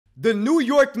The New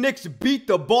York Knicks beat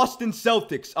the Boston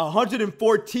Celtics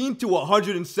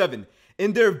 114-107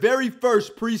 in their very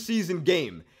first preseason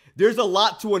game. There's a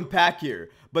lot to unpack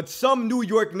here, but some New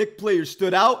York Knicks players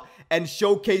stood out and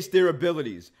showcased their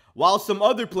abilities, while some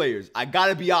other players, I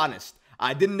gotta be honest,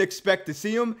 I didn't expect to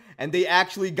see them, and they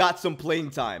actually got some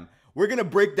playing time. We're gonna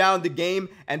break down the game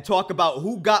and talk about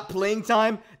who got playing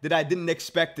time that I didn't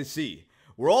expect to see.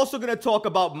 We're also going to talk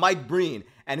about Mike Breen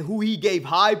and who he gave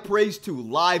high praise to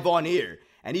live on air.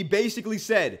 And he basically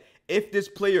said if this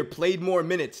player played more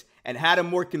minutes and had a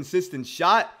more consistent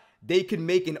shot, they could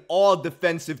make an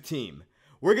all-defensive team.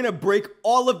 We're going to break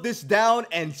all of this down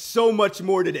and so much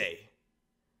more today.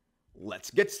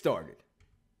 Let's get started.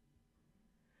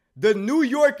 The New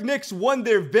York Knicks won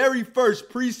their very first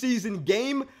preseason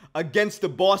game against the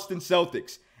Boston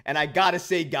Celtics. And I gotta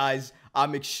say, guys,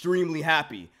 I'm extremely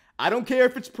happy. I don't care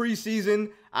if it's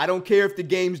preseason. I don't care if the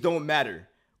games don't matter.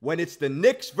 When it's the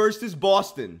Knicks versus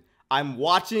Boston, I'm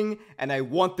watching and I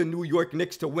want the New York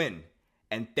Knicks to win.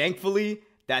 And thankfully,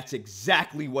 that's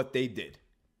exactly what they did.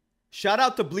 Shout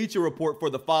out to Bleacher Report for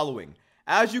the following.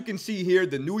 As you can see here,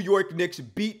 the New York Knicks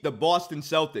beat the Boston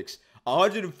Celtics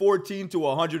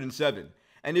 114-107.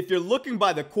 And if you're looking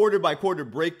by the quarter-by-quarter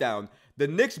breakdown, the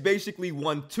Knicks basically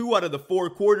won 2 out of the 4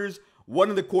 quarters.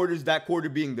 One of the quarters, that quarter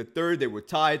being the third, they were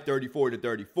tied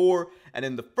 34-34. And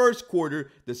in the first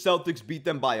quarter, the Celtics beat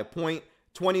them by a point,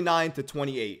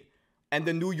 29-28. And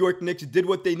the New York Knicks did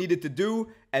what they needed to do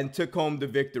and took home the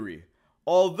victory.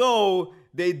 Although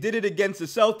they did it against a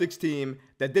Celtics team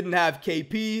that didn't have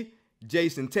KP,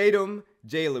 Jason Tatum,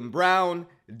 Jalen Brown,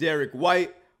 Derek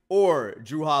White, or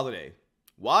Drew Holiday.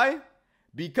 Why?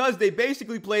 Because they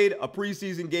basically played a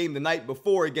preseason game the night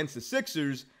before against the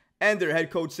Sixers, and their head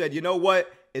coach said, you know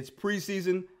what, it's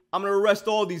preseason, I'm going to rest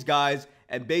all these guys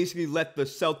and basically let the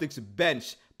Celtics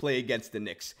bench play against the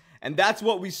Knicks. And that's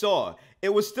what we saw.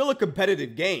 It was still a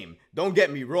competitive game, don't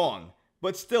get me wrong,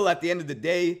 but still at the end of the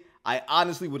day, I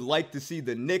honestly would like to see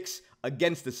the Knicks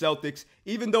against the Celtics.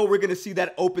 Even though we're going to see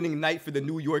that opening night for the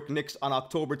New York Knicks on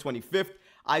October 25th,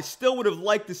 I still would have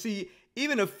liked to see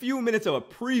even a few minutes of a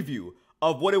preview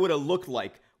of what it would have looked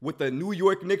like with the New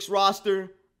York Knicks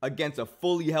roster against a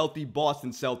fully healthy Boston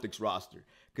Celtics roster,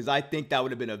 because I think that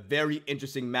would have been a very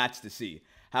interesting match to see.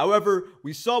 However,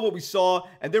 we saw what we saw,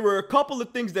 and there were a couple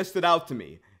of things that stood out to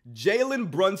me.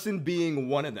 Jalen Brunson being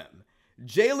one of them.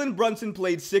 Jalen Brunson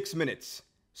played 6 minutes,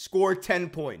 scored 10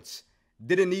 points,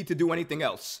 didn't need to do anything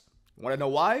else. Want to know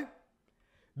why?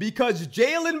 Because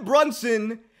Jalen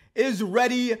Brunson is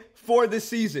ready for the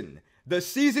season. The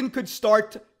season could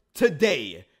start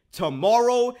today,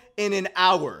 tomorrow, in an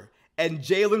hour. And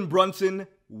Jalen Brunson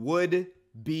would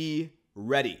be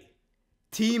ready.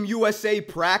 Team USA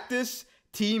practice,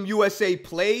 Team USA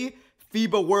play,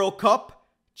 FIBA World Cup,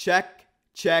 check,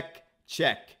 check,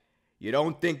 check. You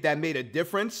don't think that made a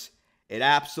difference? It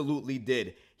absolutely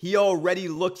did. He already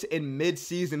looks in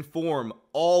mid-season form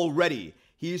already.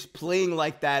 He's playing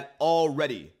like that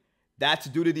already. That's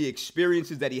due to the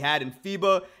experiences that he had in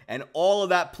FIBA and all of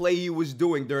that play he was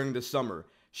doing during the summer.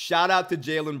 Shout out to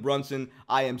Jalen Brunson.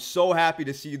 I am so happy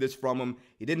to see this from him.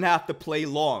 He didn't have to play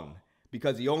long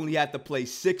because he only had to play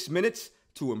 6 minutes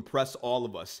to impress all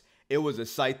of us. It was a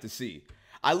sight to see.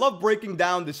 I love breaking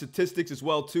down the statistics as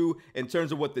well, too, in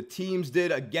terms of what the teams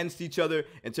did against each other,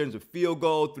 in terms of field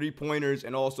goal, three-pointers,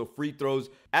 and also free throws.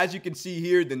 As you can see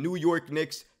here, the New York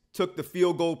Knicks took the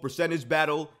field goal percentage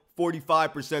battle,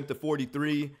 45% to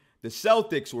 43%. The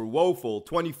Celtics were woeful,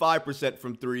 25%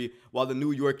 from 3, while the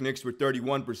New York Knicks were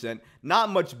 31%.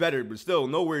 Not much better, but still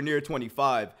nowhere near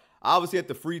 25. Obviously, at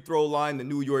the free throw line, the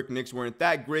New York Knicks weren't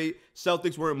that great.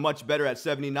 Celtics weren't much better at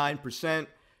 79%.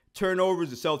 Turnovers,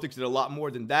 the Celtics did a lot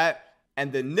more than that.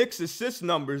 And the Knicks assist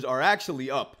numbers are actually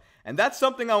up. And that's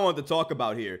something I wanted to talk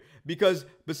about here. Because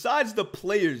besides the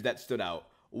players that stood out,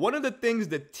 one of the things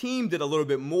the team did a little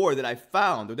bit more that I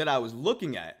found, or that I was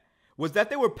looking at, was that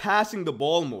they were passing the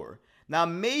ball more. Now,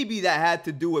 maybe that had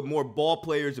to do with more ball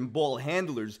players and ball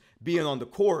handlers being on the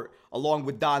court, along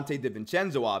with Dante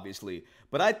DiVincenzo, obviously.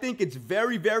 But I think it's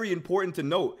very, very important to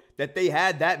note that they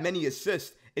had that many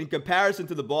assists in comparison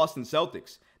to the Boston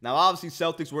Celtics. Now, obviously,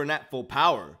 Celtics weren't at full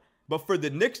power. But for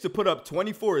the Knicks to put up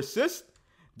 24 assists,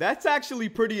 that's actually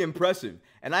pretty impressive.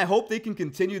 And I hope they can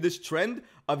continue this trend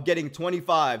of getting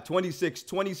 25, 26,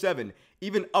 27,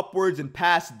 even upwards and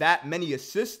past that many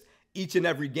assists each and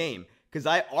every game. Because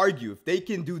I argue if they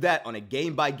can do that on a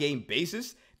game-by-game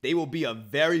basis, they will be a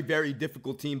very, very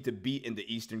difficult team to beat in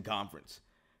the Eastern Conference.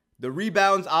 The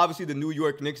rebounds, obviously the New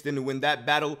York Knicks didn't win that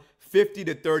battle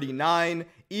 50-39.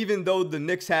 Even though the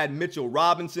Knicks had Mitchell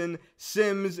Robinson,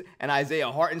 Sims, and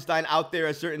Isaiah Hartenstein out there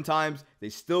at certain times, they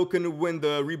still couldn't win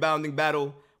the rebounding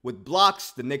battle. With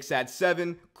blocks, the Knicks had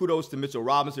 7. Kudos to Mitchell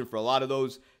Robinson for a lot of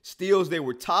those. Steals, they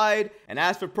were tied. And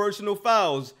as for personal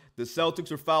fouls, the Celtics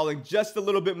were fouling just a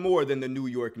little bit more than the New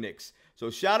York Knicks.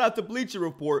 So shout out to Bleacher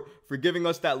Report for giving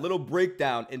us that little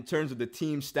breakdown in terms of the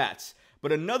team stats.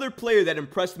 But another player that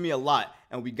impressed me a lot,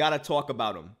 and we gotta talk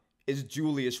about him, is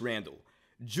Julius Randle.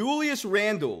 Julius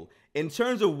Randle, in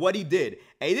terms of what he did,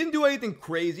 and he didn't do anything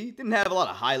crazy, didn't have a lot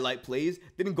of highlight plays,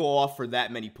 didn't go off for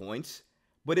that many points,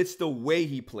 but it's the way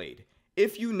he played.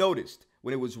 If you noticed,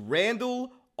 when it was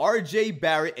Randle, RJ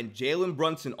Barrett, and Jalen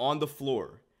Brunson on the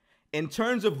floor, in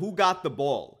terms of who got the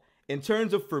ball, in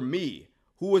terms of, for me,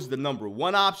 who was the number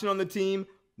 1 option on the team,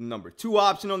 number 2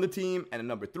 option on the team, and a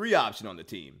number 3 option on the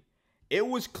team, it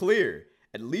was clear,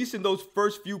 at least in those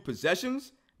first few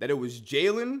possessions, that it was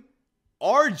Jalen,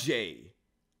 RJ,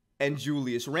 and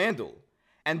Julius Randle.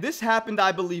 And this happened,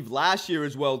 I believe, last year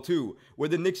as well, too, where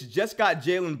the Knicks just got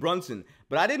Jalen Brunson,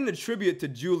 but I didn't attribute it to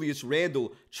Julius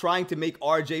Randle trying to make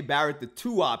RJ Barrett the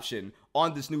 2 option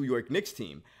on this New York Knicks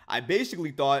team. I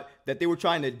basically thought that they were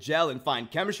trying to gel and find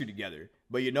chemistry together.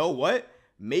 But you know what?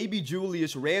 Maybe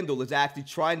Julius Randle is actually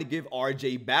trying to give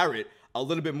RJ Barrett a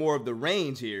little bit more of the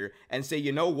reins here and say,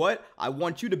 you know what? I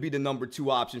want you to be the number 2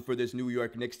 option for this New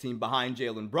York Knicks team behind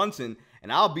Jalen Brunson,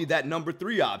 and I'll be that number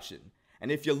 3 option.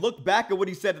 And if you look back at what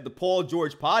he said at the Paul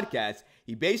George podcast,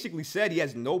 he basically said he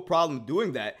has no problem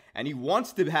doing that, and he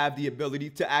wants to have the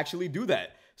ability to actually do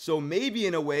that. So maybe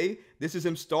in a way, this is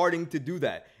him starting to do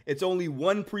that. It's only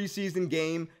 1 preseason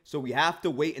game, so we have to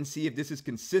wait and see if this is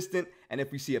consistent and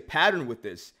if we see a pattern with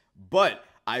this. But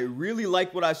I really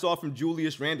like what I saw from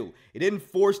Julius Randle. He didn't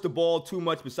force the ball too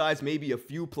much besides maybe a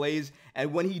few plays.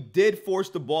 And when he did force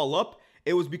the ball up,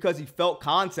 it was because he felt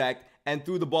contact and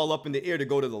threw the ball up in the air to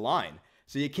go to the line.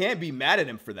 So you can't be mad at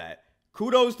him for that.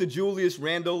 Kudos to Julius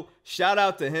Randle. Shout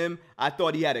out to him. I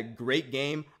thought he had a great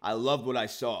game. I loved what I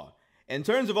saw. In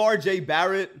terms of RJ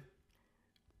Barrett,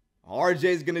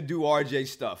 RJ's going to do RJ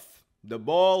stuff. The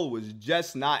ball was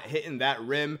just not hitting that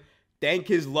rim. Thank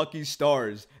his lucky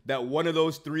stars that one of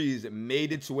those threes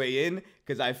made its way in,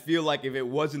 because I feel like if it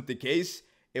wasn't the case,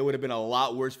 it would have been a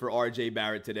lot worse for RJ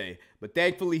Barrett today. But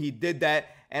thankfully, he did that.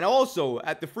 And also,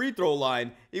 at the free throw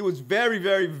line, he was very,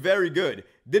 very, very good.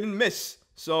 Didn't miss.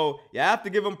 So you have to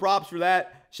give him props for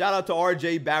that. Shout out to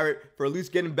RJ Barrett for at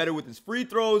least getting better with his free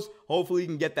throws. Hopefully, he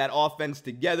can get that offense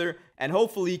together. And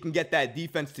hopefully, he can get that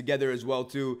defense together as well,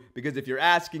 too. Because if you're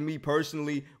asking me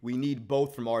personally, we need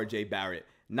both from RJ Barrett,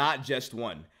 not just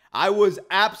one. I was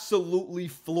absolutely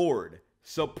floored,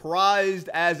 surprised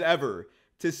as ever,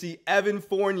 to see Evan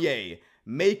Fournier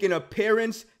make an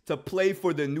appearance to play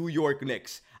for the New York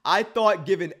Knicks. I thought,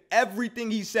 given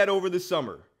everything he said over the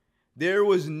summer, there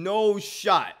was no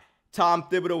shot Tom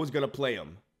Thibodeau was going to play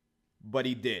him. But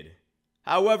he did.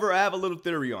 However, I have a little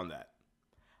theory on that.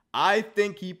 I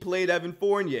think he played Evan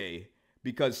Fournier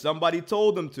because somebody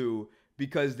told him to,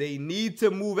 because they need to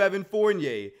move Evan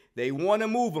Fournier. They want to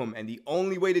move him, and the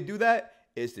only way to do that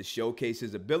is to showcase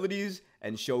his abilities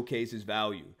and showcase his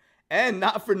value. And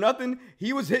not for nothing,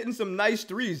 he was hitting some nice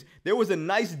threes. There was a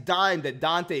nice dime that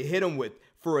Dante hit him with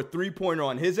for a three-pointer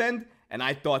on his end, and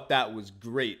I thought that was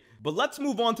great. But let's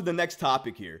move on to the next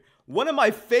topic here. One of my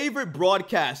favorite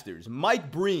broadcasters,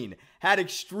 Mike Breen, had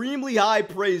extremely high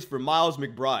praise for Miles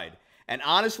McBride. And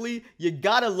honestly, you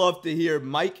gotta love to hear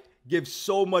Mike give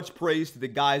so much praise to the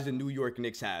guys the New York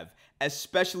Knicks have,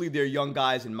 especially their young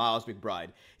guys in Miles McBride.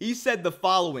 He said the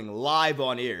following live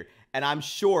on air, and I'm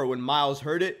sure when Miles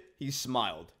heard it, he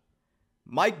smiled.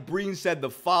 Mike Breen said the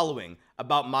following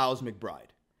about Miles McBride.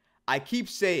 I keep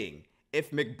saying,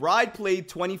 if McBride played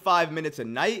 25 minutes a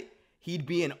night, he'd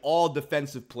be an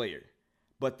all-defensive player.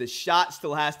 But the shot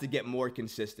still has to get more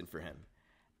consistent for him.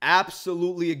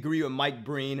 Absolutely agree with Mike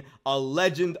Breen, a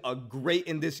legend, a great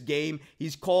in this game.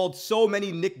 He's called so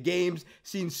many Knick games,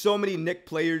 seen so many Knick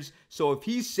players. So if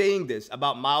he's saying this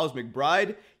about Miles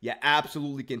McBride, you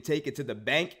absolutely can take it to the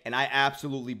bank, and I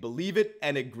absolutely believe it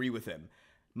and agree with him.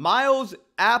 Miles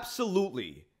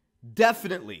absolutely,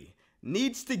 definitely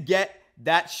needs to get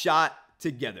that shot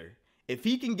together. If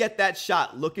he can get that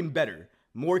shot looking better,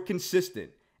 more consistent,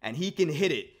 and he can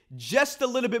hit it just a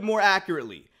little bit more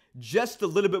accurately, just a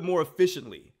little bit more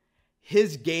efficiently,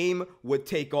 his game would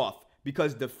take off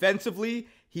because defensively,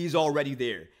 he's already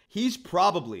there. He's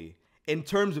probably, in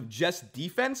terms of just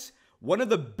defense, one of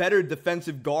the better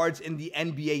defensive guards in the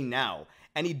NBA now,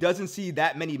 and he doesn't see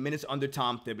that many minutes under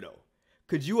Tom Thibodeau.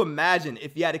 Could you imagine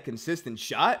if he had a consistent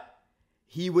shot?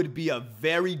 he would be a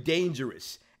very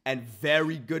dangerous and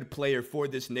very good player for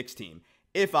this Knicks team.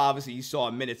 If obviously he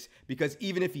saw minutes, because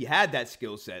even if he had that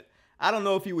skill set, I don't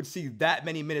know if he would see that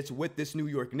many minutes with this New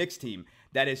York Knicks team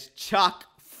that is chock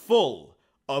full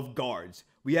of guards.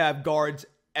 We have guards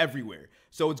everywhere.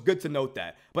 So it's good to note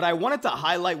that. But I wanted to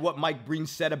highlight what Mike Breen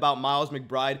said about Miles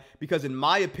McBride, because in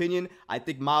my opinion, I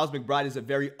think Miles McBride is a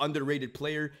very underrated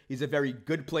player. He's a very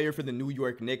good player for the New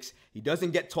York Knicks. He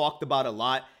doesn't get talked about a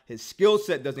lot. His skill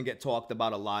set doesn't get talked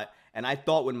about a lot. And I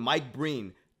thought when Mike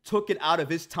Breen took it out of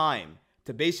his time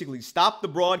to basically stop the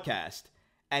broadcast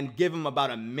and give him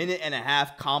about a minute and a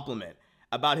half compliment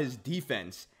about his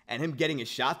defense and him getting his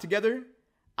shot together,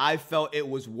 I felt it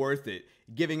was worth it,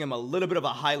 giving him a little bit of a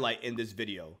highlight in this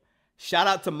video. Shout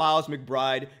out to Miles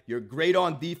McBride. You're great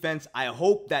on defense. I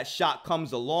hope that shot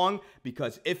comes along,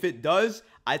 because if it does,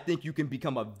 I think you can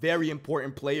become a very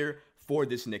important player for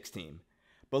this Knicks team.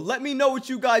 But let me know what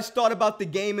you guys thought about the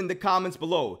game in the comments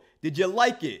below. Did you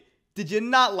like it? Did you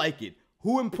not like it?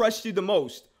 Who impressed you the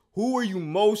most? Who were you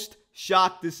most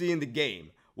shocked to see in the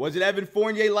game? Was it Evan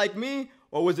Fournier like me,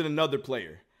 or was it another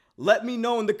player? Let me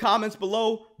know in the comments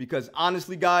below, because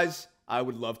honestly, guys, I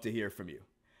would love to hear from you.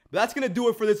 But that's going to do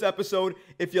it for this episode.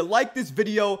 If you like this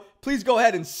video, please go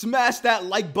ahead and smash that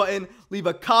like button, leave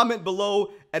a comment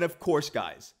below, and of course,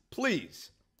 guys,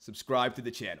 please subscribe to the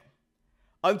channel.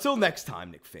 Until next time,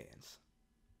 Knicks fans.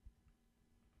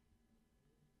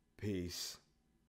 Peace.